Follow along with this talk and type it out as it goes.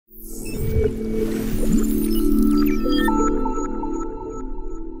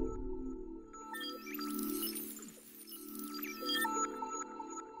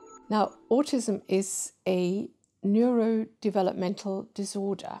Now, autism is a neurodevelopmental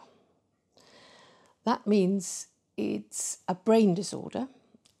disorder. That means it's a brain disorder.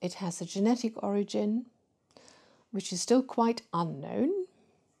 It has a genetic origin, which is still quite unknown.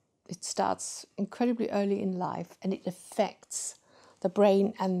 It starts incredibly early in life and it affects the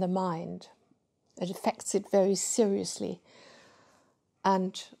brain and the mind. It affects it very seriously.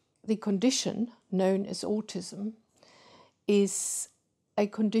 And the condition known as autism is a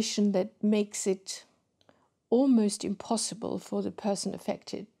condition that makes it almost impossible for the person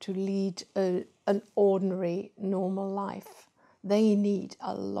affected to lead an ordinary, normal life. They need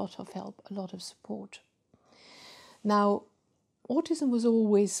a lot of help, a lot of support. Now, autism was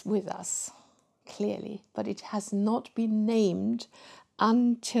always with us, clearly, but it has not been named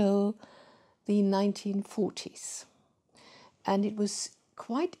until the 1940s. And it was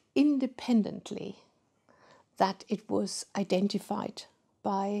quite independently that it was identified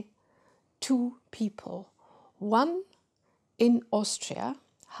by two people. One in Austria,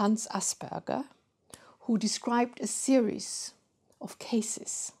 Hans Asperger, who described a series of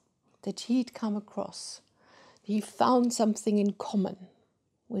cases that he'd come across. He found something in common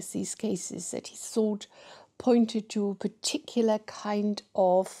with these cases that he thought pointed to a particular kind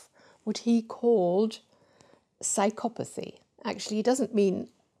of what he called psychopathy. Actually, he doesn't mean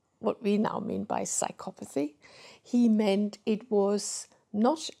what we now mean by psychopathy. He meant it was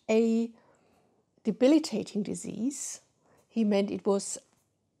not a debilitating disease. He meant it was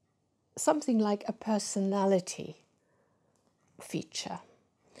something like a personality feature.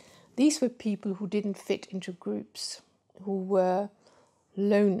 These were people who didn't fit into groups, who were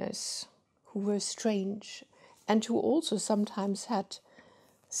loners, who were strange, and who also sometimes had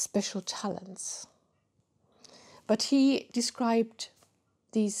special talents. But he described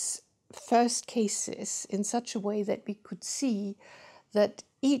these first cases in such a way that we could see that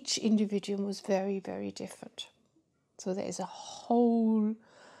each individual was very, very different. So there is a whole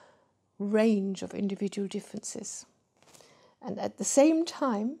range of individual differences. And at the same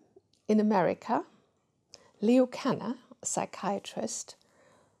time, in America, Leo Canha, a psychiatrist,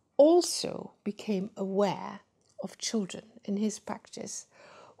 also became aware of children in his practice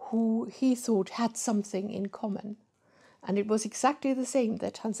who he thought had something in common. And it was exactly the same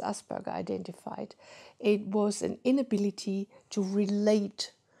that Hans Asperger identified. It was an inability to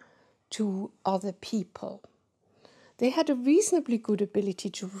relate to other people. They had a reasonably good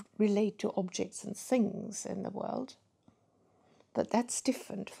ability to relate to objects and things in the world, but that's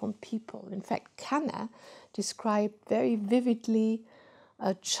different from people. In fact, Canha described very vividly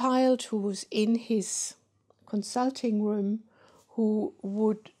a child who was in his consulting room who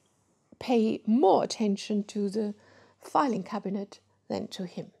would pay more attention to the filing cabinet than to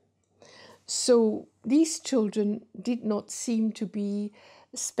him. So these children did not seem to be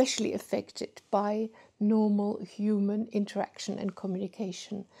especially affected by normal human interaction and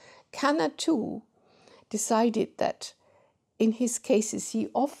communication. Canha too decided that in his cases he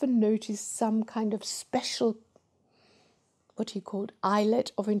often noticed some kind of special, what he called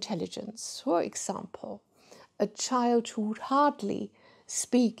islet of intelligence. For example, a child who would hardly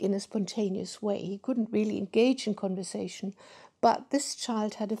speak in a spontaneous way. He couldn't really engage in conversation, but this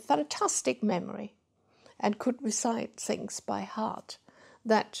child had a fantastic memory and could recite things by heart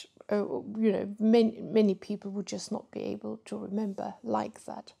that many people would just not be able to remember like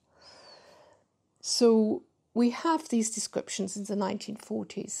that. So we have these descriptions in the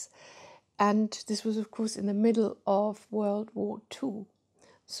 1940s, and this was, of course, in the middle of World War II.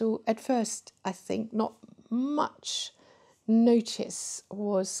 So at first, I think not much notice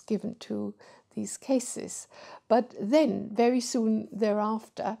was given to these cases. But then, very soon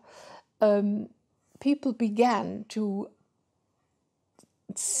thereafter, people began to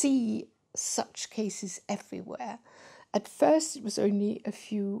see such cases everywhere. At first, it was only a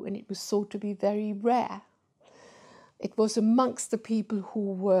few, and it was thought to be very rare. It was amongst the people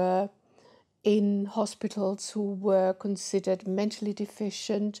who were in hospitals who were considered mentally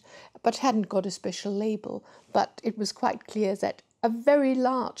deficient but hadn't got a special label. But it was quite clear that a very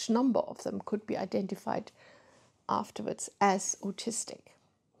large number of them could be identified afterwards as autistic.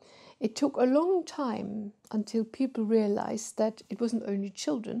 It took a long time until people realized that it wasn't only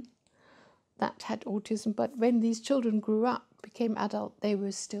children that had autism, but when these children grew up, became adult, they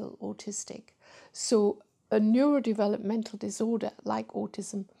were still autistic. So a neurodevelopmental disorder like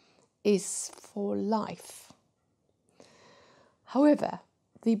autism is for life. However,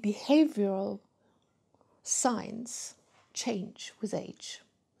 the behavioral signs change with age.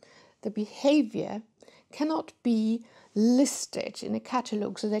 The behavior cannot be listed in a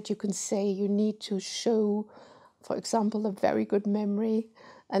catalogue so that you can say you need to show, for example, a very good memory,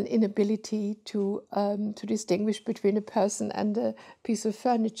 an inability to distinguish between a person and a piece of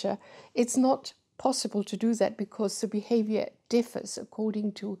furniture. It's not possible to do that because the behavior differs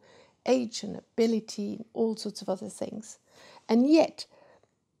according to age and ability and all sorts of other things. And yet,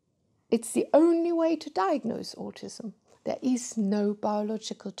 it's the only way to diagnose autism. There is no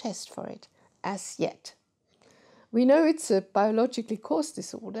biological test for it as yet. We know it's a biologically caused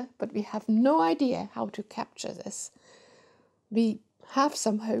disorder, but we have no idea how to capture this. We have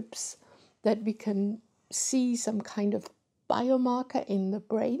some hopes that we can see some kind of biomarker in the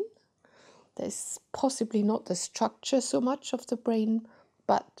brain. There's possibly not the structure so much of the brain,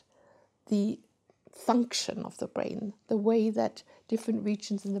 but the function of the brain, the way that different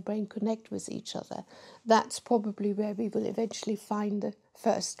regions in the brain connect with each other. That's probably where we will eventually find the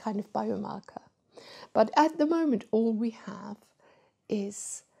first kind of biomarker. But at the moment, all we have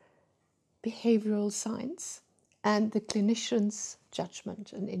is behavioral science and the clinician's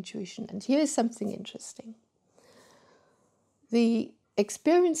judgment and intuition. And here's something interesting. The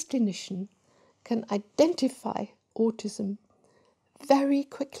experienced clinician can identify autism very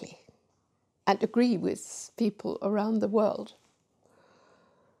quickly and agree with people around the world.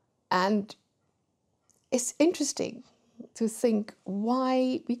 And it's interesting to think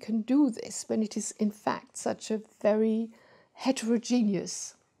why we can do this when it is in fact such a very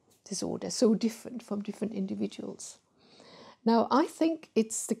heterogeneous disorder, so different from different individuals. Now, I think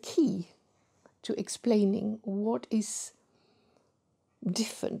it's the key to explaining what is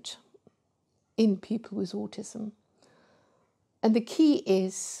different in people with autism. And the key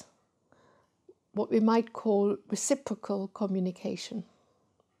is what we might call reciprocal communication.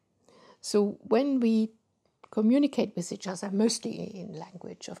 So when we communicate with each other, mostly in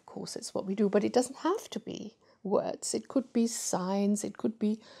language, of course, it's what we do, but it doesn't have to be words. It could be signs, it could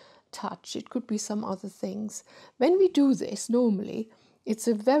be touch, it could be some other things. When we do this, normally, it's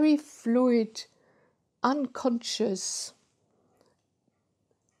a very fluid, unconscious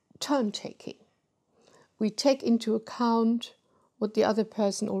turn-taking. We take into account what the other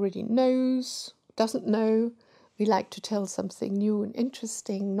person already knows, doesn't know. We like to tell something new and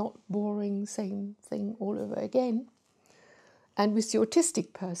interesting, not boring, same thing all over again. And with the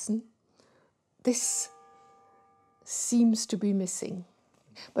autistic person, this seems to be missing.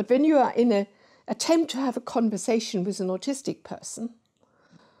 But when you are in an attempt to have a conversation with an autistic person,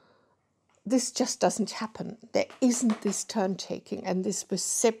 this just doesn't happen. There isn't this turn-taking and this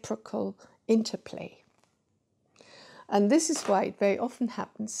reciprocal interplay. And this is why it very often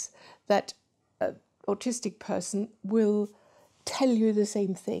happens that an autistic person will tell you the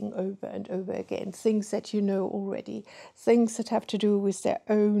same thing over and over again, things that you know already, things that have to do with their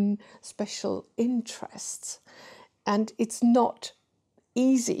own special interests. And it's not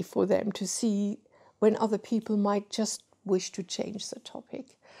easy for them to see when other people might just wish to change the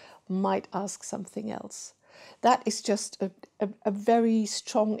topic, might ask something else. That is just a very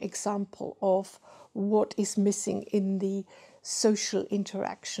strong example of what is missing in the social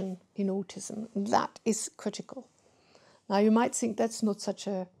interaction in autism. That is critical. Now, you might think that's not such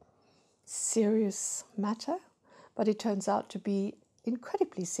a serious matter, but it turns out to be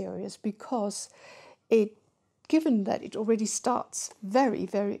incredibly serious because given that it already starts very,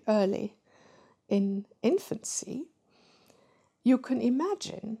 very early in infancy, you can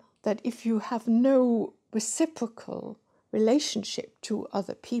imagine that if you have no reciprocal relationship to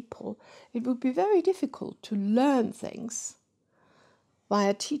other people, it would be very difficult to learn things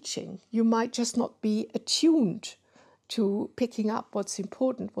via teaching. You might just not be attuned to picking up what's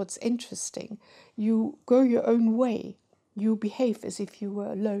important, what's interesting. You go your own way. You behave as if you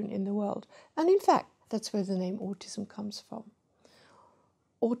were alone in the world. And in fact, that's where the name autism comes from.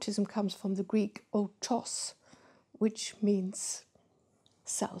 Autism comes from the Greek autos, which means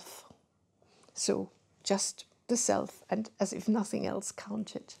self. So just the self, and as if nothing else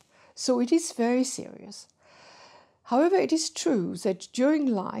counted. So it is very serious. However, it is true that during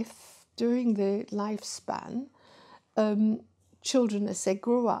the lifespan, children as they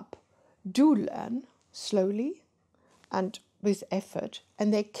grow up do learn slowly and with effort,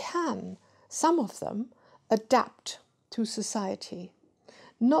 and they can, some of them, adapt to society,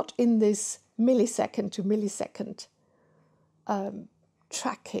 not in this millisecond to millisecond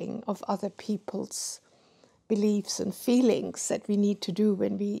tracking of other people's beliefs and feelings that we need to do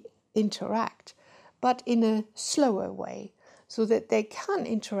when we interact, but in a slower way, so that they can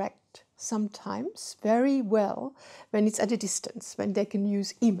interact sometimes very well when it's at a distance, when they can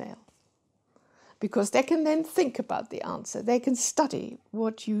use email. Because they can then think about the answer, they can study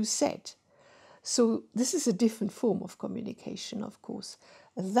what you said. So this is a different form of communication, of course,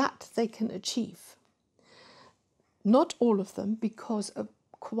 that they can achieve. Not all of them, because a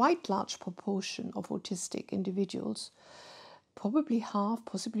quite large proportion of autistic individuals, probably half,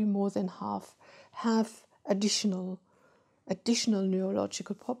 possibly more than half, have additional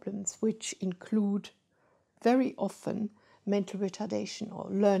neurological problems, which include very often mental retardation or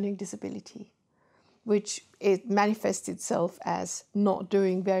learning disability, which it manifests itself as not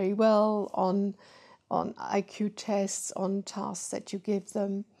doing very well on IQ tests, on tasks that you give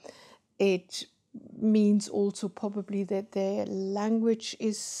them. It means also probably that their language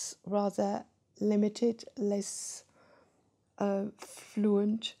is rather limited, less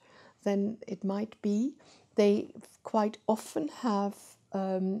fluent than it might be. They quite often have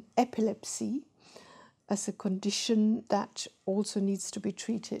epilepsy as a condition that also needs to be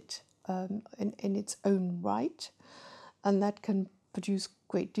treated in its own right, and that can produce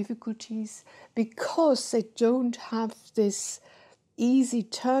great difficulties because they don't have this easy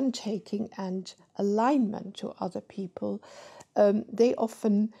turn-taking and alignment to other people. They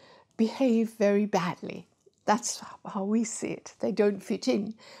often behave very badly. That's how we see it. They don't fit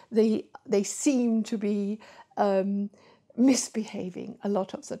in. They seem to be misbehaving a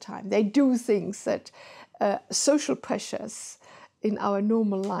lot of the time. They do things that social pressures in our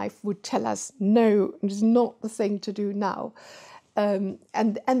normal life would tell us, no, it's not the thing to do now. And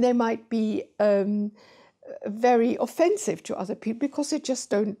they might be very offensive to other people because they just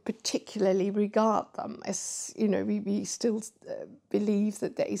don't particularly regard them as, we still believe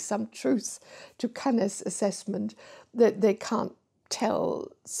that there is some truth to Canha's assessment, that they can't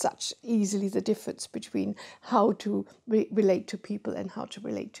tell such easily the difference between how to relate to people and how to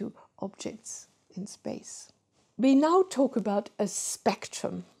relate to objects in space. We now talk about a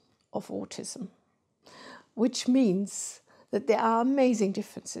spectrum of autism, which means that there are amazing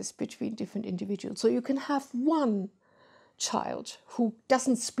differences between different individuals. So you can have one child who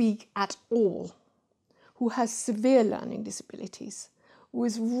doesn't speak at all, who has severe learning disabilities, who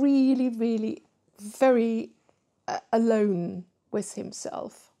is really, really very alone with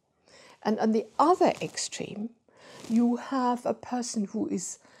himself. And on the other extreme, you have a person who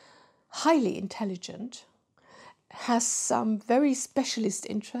is highly intelligent, has some very specialist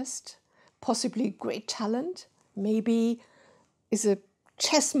interest, possibly great talent, maybe is a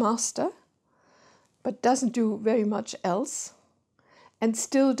chess master, but doesn't do very much else, and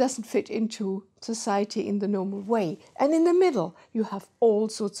still doesn't fit into society in the normal way. And in the middle, you have all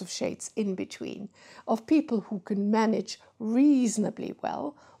sorts of shades in between of people who can manage reasonably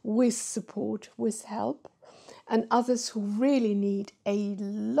well with support, with help, and others who really need a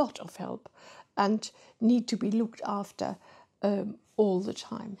lot of help and need to be looked after all the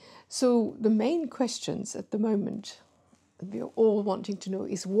time. So the main questions at the moment we're all wanting to know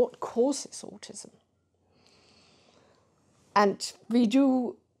is what causes autism? And we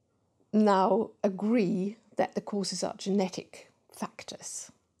do now agree that the causes are genetic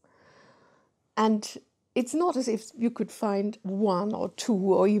factors. And it's not as if you could find one or two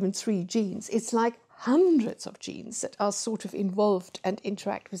or even three genes. It's like hundreds of genes that are sort of involved and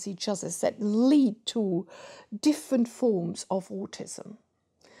interact with each other that lead to different forms of autism,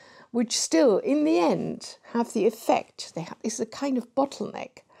 which still, in the end, have the effect. It's a kind of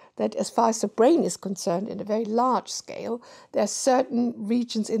bottleneck that, as far as the brain is concerned, in a very large scale, there are certain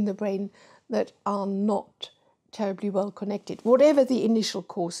regions in the brain that are not terribly well connected, whatever the initial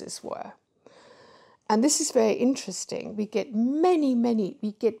causes were. And this is very interesting. We get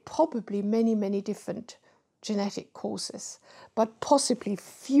probably many different genetic causes, but possibly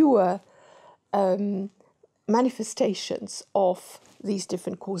fewer manifestations of these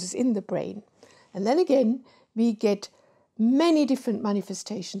different causes in the brain. And then again, we get many different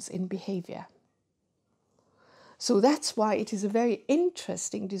manifestations in behavior. So that's why it is a very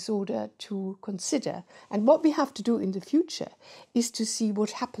interesting disorder to consider. And what we have to do in the future is to see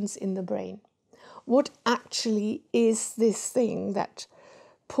what happens in the brain. What actually is this thing that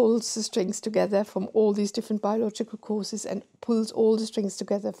pulls the strings together from all these different biological causes and pulls all the strings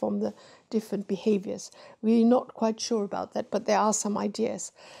together from the different behaviors? We're not quite sure about that, but there are some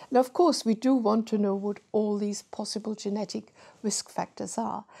ideas. And of course, we do want to know what all these possible genetic risk factors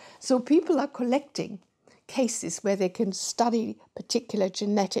are. So people are collecting cases where they can study particular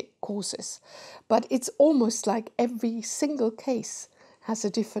genetic causes, but it's almost like every single case has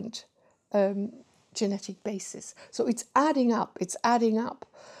a different genetic basis. So it's adding up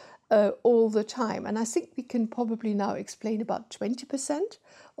all the time. And I think we can probably now explain about 20%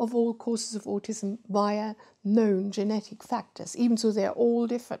 of all causes of autism via known genetic factors, even though they're all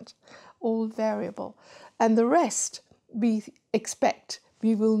different, all variable. And the rest we expect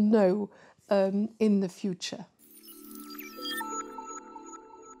we will know in the future.